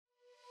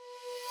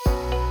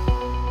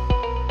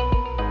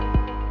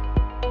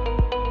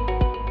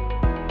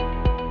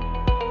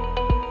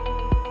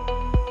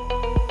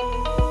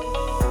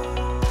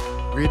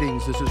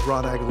is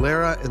Ron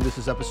Aguilera, and this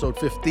is episode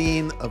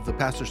 15 of the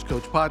Pastor's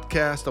Coach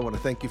podcast. I want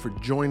to thank you for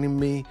joining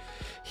me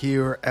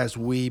here as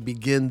we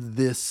begin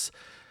this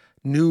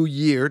new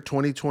year,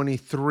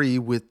 2023,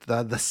 with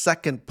the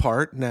second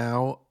part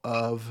now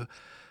of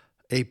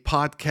a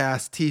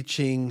podcast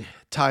teaching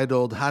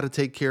titled How to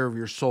Take Care of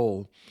Your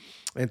Soul.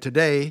 And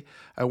today,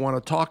 I want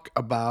to talk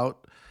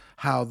about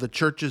how the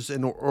churches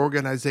and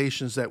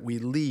organizations that we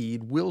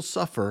lead will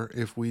suffer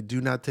if we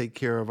do not take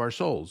care of our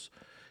souls,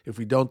 if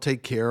we don't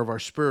take care of our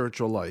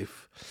spiritual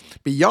life.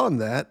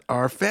 Beyond that,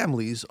 our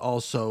families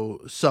also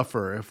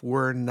suffer if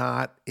we're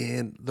not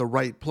in the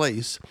right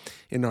place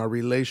in our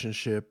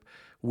relationship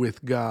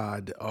with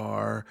God.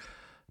 Our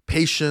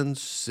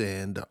patience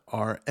and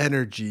our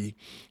energy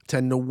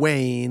tend to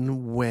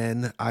wane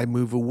when I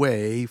move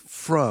away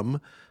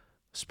from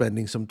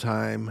spending some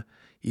time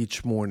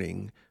each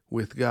morning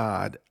with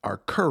God. Our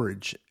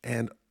courage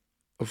and,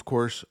 of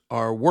course,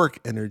 our work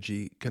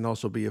energy can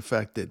also be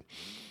affected.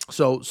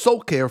 So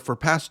soul care for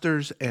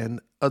pastors and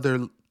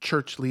other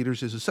church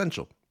leaders is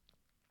essential.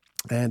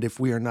 And if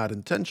we are not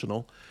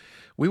intentional,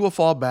 we will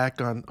fall back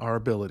on our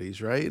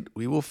abilities, right?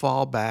 We will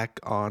fall back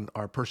on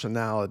our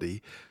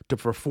personality to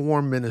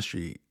perform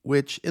ministry,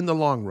 which in the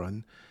long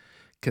run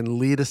can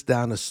lead us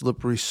down a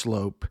slippery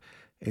slope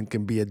and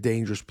can be a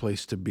dangerous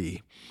place to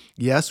be.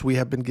 Yes, we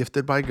have been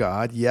gifted by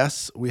God.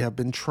 Yes, we have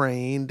been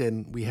trained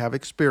and we have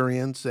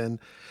experience and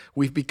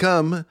we've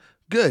become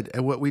good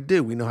at what we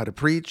do. We know how to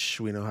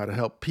preach. We know how to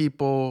help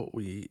people.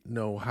 We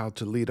know how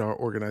to lead our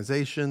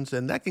organizations,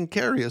 and that can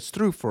carry us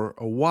through for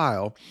a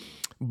while.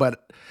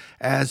 But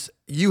as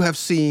you have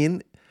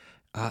seen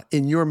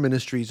in your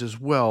ministries as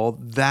well,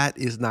 that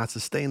is not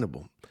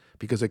sustainable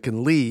because it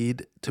can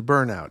lead to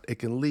burnout. It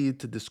can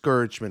lead to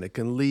discouragement. It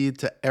can lead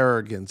to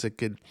arrogance. It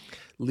could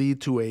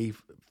lead to a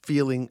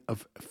feeling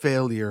of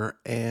failure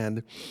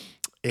and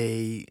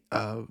a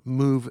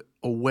move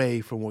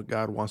away from what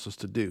God wants us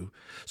to do.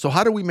 So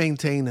how do we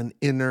maintain an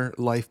inner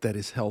life that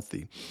is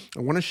healthy?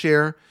 I want to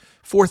share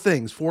four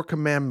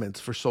commandments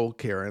for soul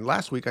care. And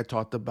last week I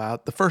talked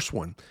about the first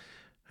one,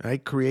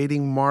 right?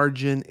 Creating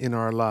margin in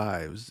our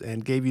lives,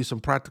 and gave you some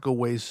practical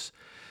ways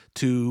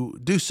to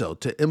do so,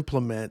 to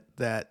implement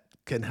that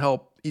can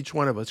help each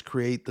one of us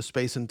create the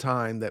space and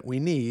time that we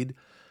need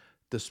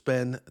to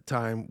spend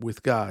time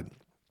with God.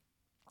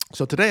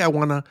 So today I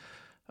want to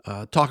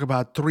talk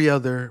about three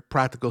other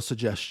practical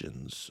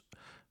suggestions.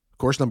 Of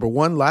course, number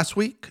one last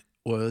week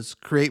was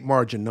create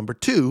margin. Number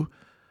two,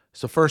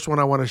 so first one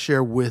I want to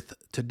share with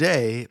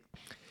today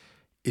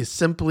is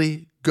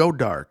simply go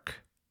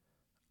dark,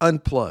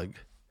 unplug,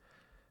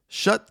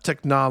 shut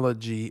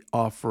technology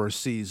off for a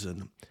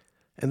season,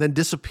 and then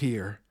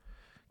disappear.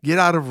 Get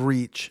out of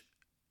reach,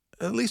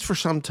 at least for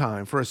some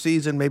time, for a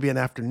season, maybe an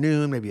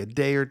afternoon, maybe a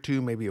day or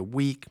two, maybe a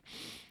week.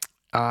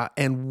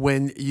 And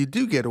when you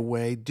do get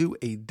away, do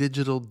a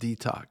digital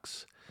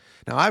detox.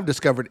 Now, I've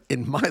discovered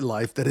in my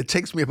life that it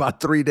takes me about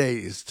 3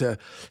 days to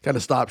kind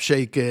of stop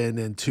shaking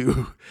and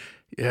to,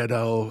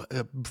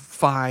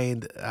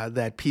 find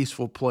that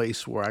peaceful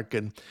place where I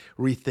can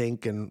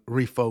rethink and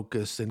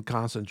refocus and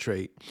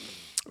concentrate.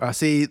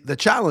 See, the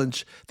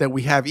challenge that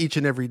we have each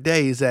and every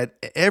day is that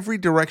every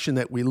direction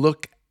that we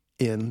look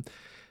in,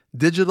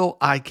 digital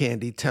eye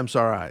candy tempts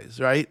our eyes,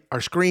 right? Our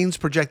screens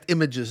project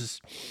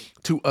images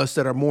to us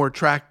that are more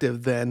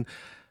attractive than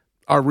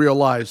our real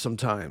lives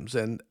sometimes.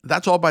 And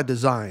that's all by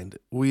design.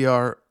 We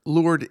are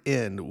lured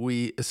in.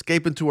 We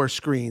escape into our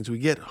screens. We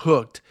get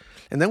hooked.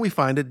 And then we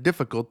find it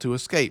difficult to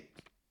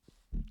escape.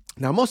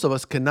 Now, most of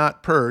us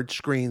cannot purge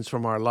screens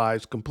from our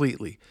lives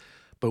completely,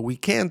 but we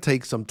can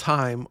take some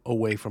time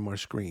away from our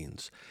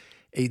screens.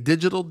 A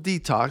digital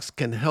detox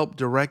can help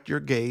direct your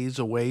gaze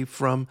away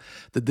from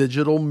the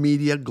digital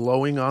media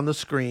glowing on the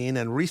screen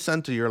and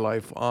recenter your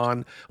life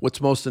on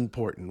what's most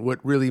important,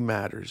 what really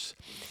matters.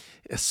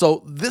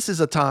 So this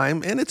is a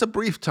time, and it's a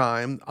brief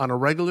time on a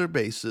regular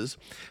basis,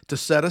 to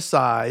set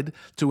aside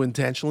to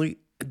intentionally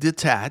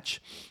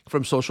detach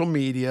from social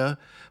media,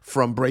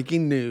 from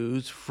breaking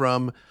news,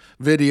 from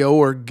video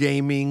or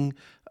gaming,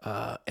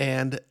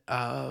 and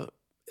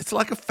it's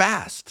like a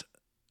fast.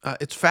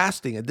 It's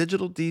fasting, a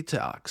digital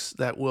detox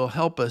that will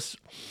help us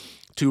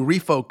to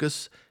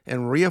refocus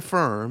and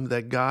reaffirm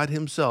that God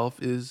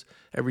Himself is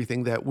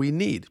everything that we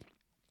need.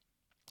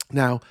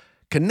 Now,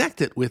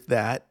 connected with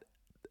that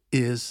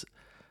is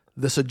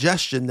the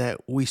suggestion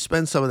that we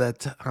spend some of that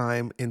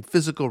time in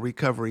physical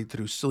recovery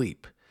through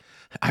sleep.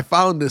 I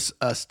found this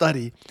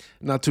study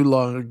not too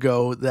long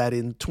ago that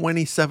in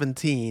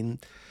 2017,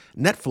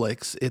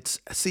 Netflix,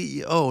 its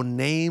CEO,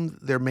 named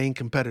their main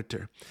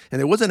competitor. And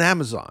it wasn't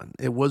Amazon.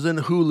 It wasn't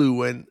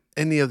Hulu and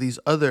any of these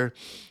other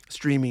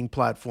streaming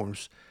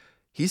platforms.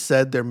 He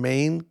said their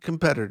main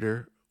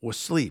competitor was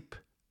sleep.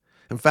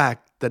 In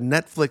fact, the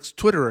Netflix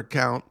Twitter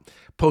account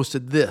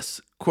posted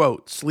this,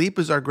 quote, "Sleep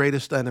is our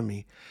greatest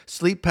enemy.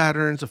 Sleep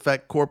patterns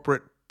affect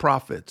corporate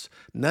profits.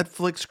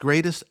 Netflix's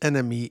greatest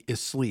enemy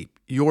is sleep.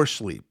 Your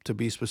sleep, to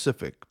be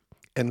specific,"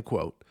 end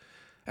quote.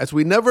 As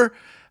we never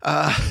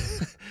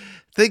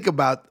think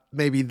about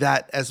maybe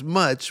that as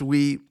much,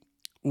 we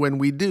when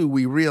we do,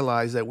 we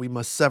realize that we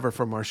must sever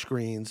from our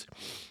screens.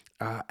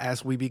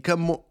 As we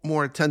become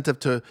more attentive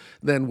to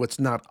then what's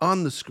not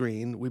on the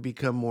screen, we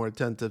become more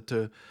attentive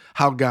to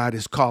how God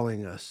is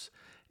calling us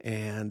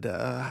and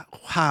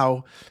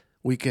how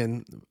we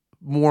can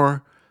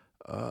more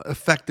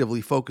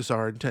effectively focus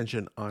our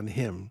attention on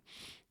Him.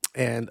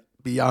 And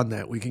beyond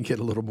that, we can get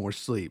a little more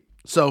sleep.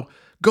 So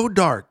go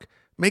dark.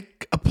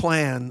 Make a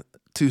plan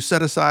to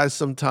set aside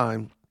some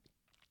time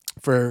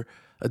for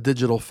a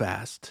digital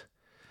fast.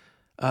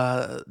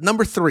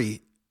 Number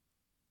 3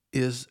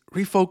 is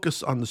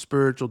refocus on the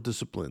spiritual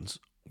disciplines.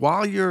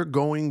 While you're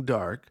going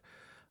dark,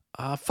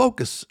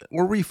 focus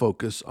or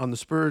refocus on the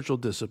spiritual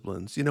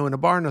disciplines. In a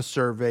Barna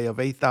survey of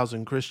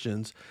 8,000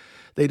 Christians,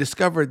 they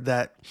discovered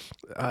that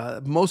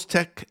most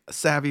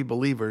tech-savvy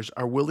believers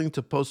are willing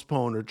to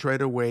postpone or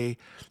trade away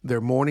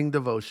their morning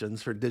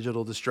devotions for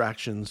digital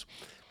distractions,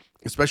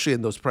 especially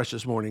in those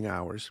precious morning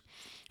hours.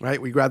 Right?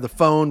 We grab the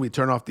phone, we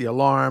turn off the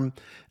alarm,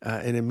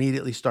 and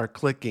immediately start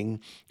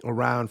clicking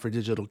around for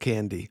digital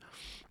candy.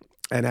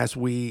 And as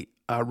we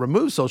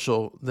remove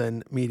social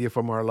media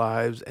from our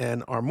lives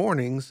and our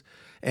mornings,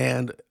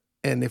 and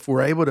if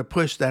we're able to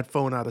push that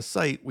phone out of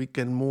sight, we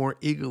can more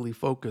eagerly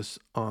focus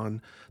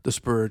on the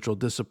spiritual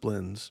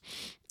disciplines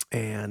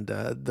and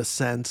the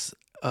sense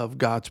of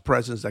God's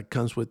presence that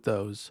comes with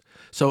those.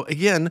 So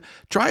again,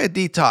 try a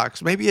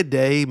detox, maybe a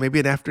day,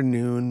 maybe an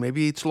afternoon,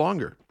 maybe it's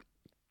longer.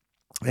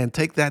 And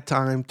take that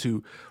time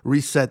to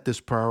reset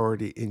this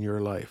priority in your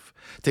life.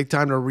 Take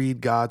time to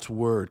read God's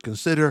word.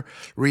 Consider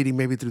reading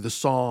maybe through the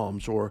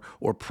Psalms or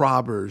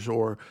Proverbs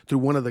or through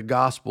one of the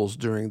Gospels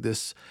during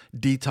this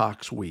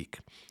detox week.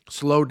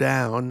 Slow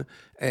down.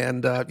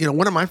 And,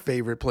 one of my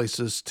favorite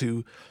places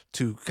to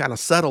kind of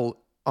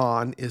settle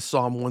on is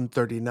Psalm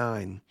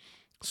 139.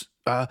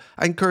 I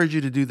encourage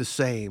you to do the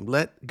same.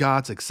 Let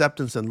God's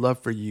acceptance and love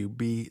for you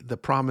be the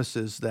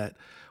promises that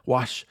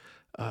wash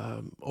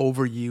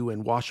over you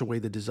and wash away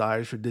the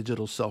desires for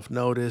digital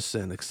self-notice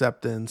and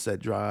acceptance that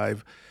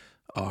drive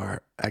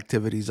our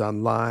activities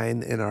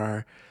online and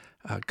our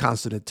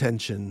constant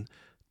attention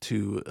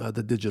to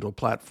the digital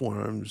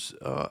platforms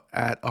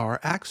at our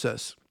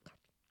access.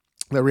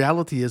 The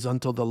reality is,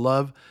 until the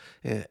love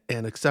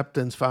and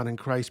acceptance found in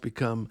Christ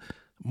become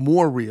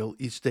more real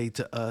each day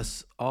to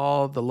us,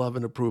 all the love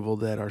and approval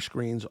that our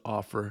screens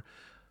offer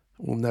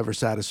will never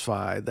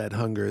satisfy that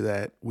hunger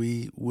that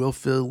we will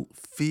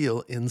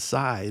feel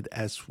inside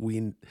as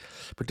we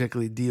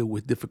particularly deal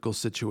with difficult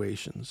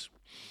situations.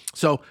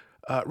 So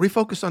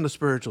refocus on the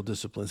spiritual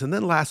disciplines. And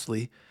then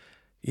lastly,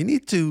 you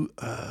need to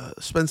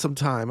spend some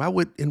time. I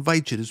would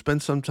invite you to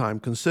spend some time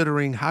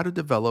considering how to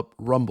develop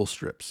rumble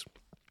strips.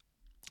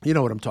 You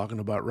know what I'm talking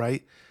about,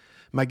 right?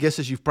 My guess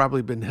is you've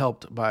probably been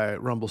helped by a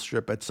rumble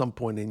strip at some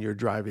point in your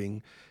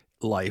driving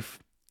life.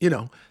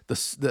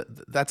 That's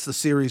the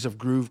series of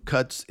groove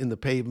cuts in the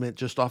pavement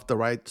just off the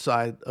right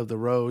side of the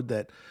road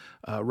that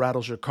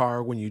rattles your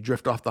car when you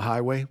drift off the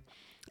highway.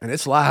 And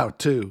it's loud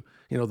too.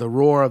 The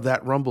roar of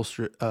that rumble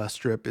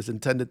strip is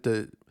intended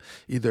to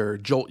either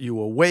jolt you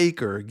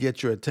awake or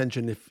get your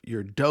attention if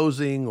you're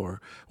dozing or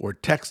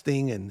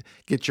texting, and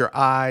get your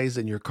eyes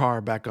and your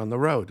car back on the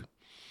road.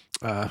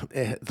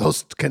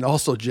 Those can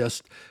also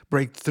just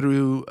break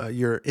through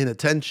your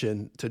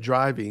inattention to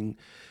driving.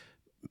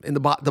 In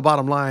the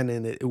bottom line,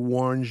 and it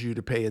warns you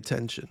to pay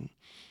attention.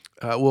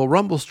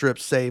 Rumble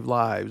strips save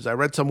lives. I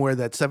read somewhere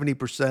that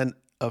 70%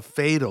 of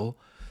fatal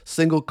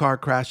single car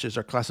crashes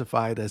are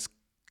classified as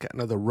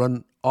kind of the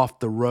run off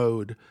the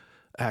road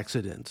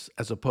accidents,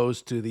 as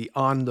opposed to the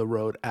on the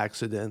road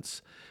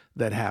accidents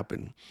that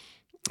happen.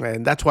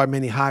 And that's why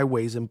many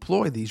highways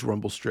employ these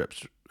rumble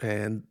strips,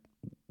 and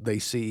they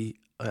see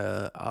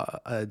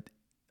a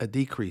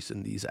decrease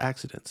in these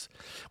accidents.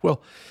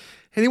 Well,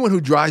 anyone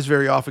who drives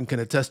very often can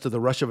attest to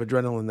the rush of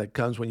adrenaline that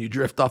comes when you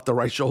drift off the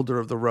right shoulder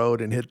of the road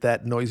and hit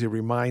that noisy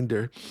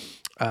reminder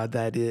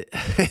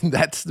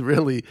that's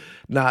really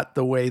not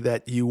the way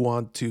that you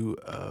want to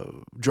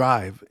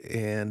drive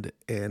and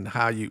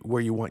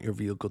where you want your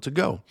vehicle to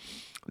go.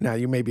 Now,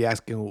 you may be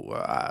asking,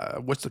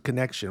 what's the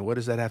connection? What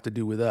does that have to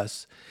do with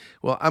us?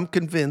 Well, I'm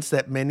convinced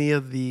that many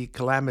of the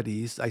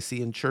calamities I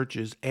see in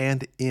churches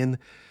and in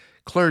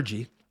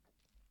clergy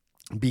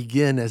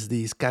begin as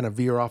these kind of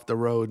veer off the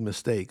road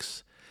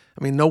mistakes.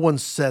 I mean, no one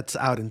sets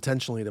out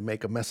intentionally to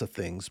make a mess of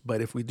things,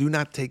 but if we do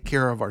not take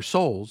care of our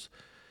souls,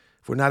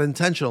 if we're not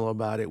intentional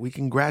about it, we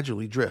can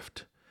gradually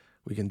drift.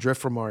 We can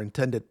drift from our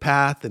intended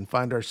path and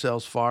find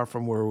ourselves far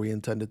from where we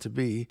intended to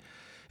be.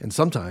 And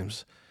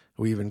sometimes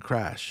we even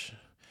crash.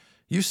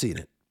 You've seen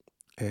it,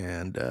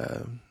 and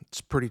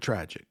it's pretty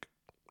tragic.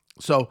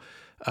 So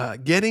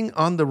getting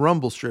on the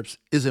rumble strips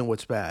isn't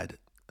what's bad.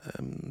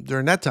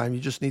 During that time, you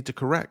just need to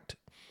correct.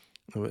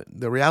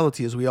 The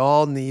reality is we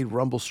all need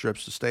rumble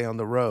strips to stay on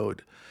the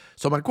road.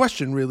 So my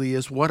question really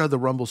is, what are the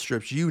rumble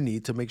strips you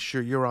need to make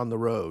sure you're on the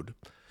road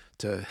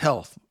to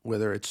health,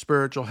 whether it's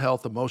spiritual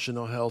health,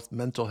 emotional health,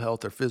 mental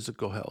health, or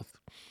physical health?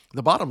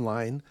 The bottom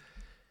line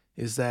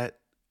is that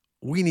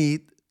we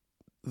need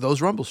those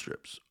rumble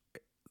strips.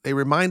 They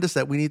remind us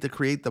that we need to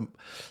create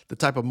the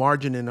type of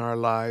margin in our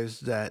lives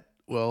that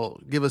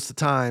will give us the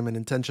time and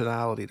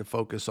intentionality to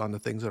focus on the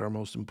things that are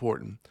most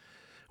important.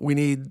 We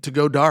need to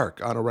go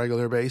dark on a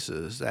regular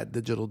basis, that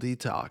digital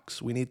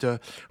detox. We need to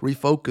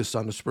refocus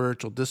on the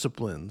spiritual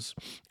disciplines.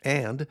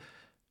 And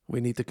we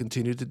need to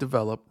continue to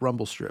develop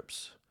rumble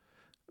strips,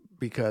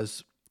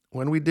 because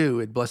when we do,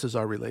 it blesses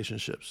our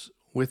relationships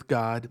with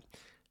God,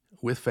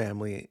 with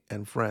family,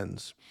 and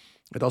friends.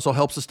 It also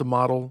helps us to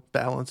model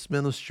balanced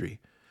ministry,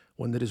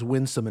 one that is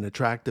winsome and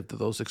attractive to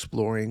those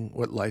exploring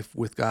what life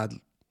with God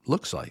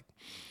looks like.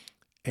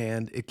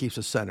 And it keeps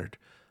us centered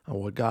on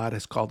what God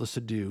has called us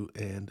to do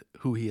and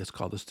who He has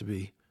called us to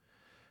be.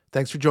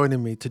 Thanks for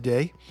joining me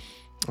today.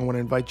 I want to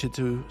invite you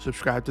to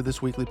subscribe to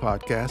this weekly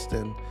podcast,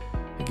 and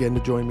again,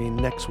 to join me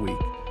next week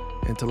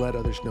and to let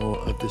others know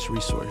of this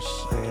resource.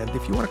 And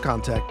if you want to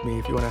contact me,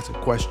 if you want to ask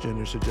a question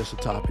or suggest a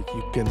topic,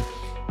 you can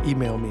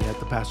email me at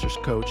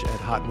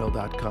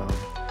thepastorscoach@hotmail.com.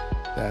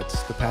 That's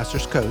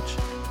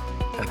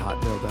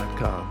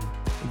thepastorscoach@hotmail.com.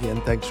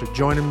 Again, thanks for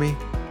joining me.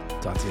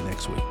 Talk to you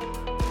next week.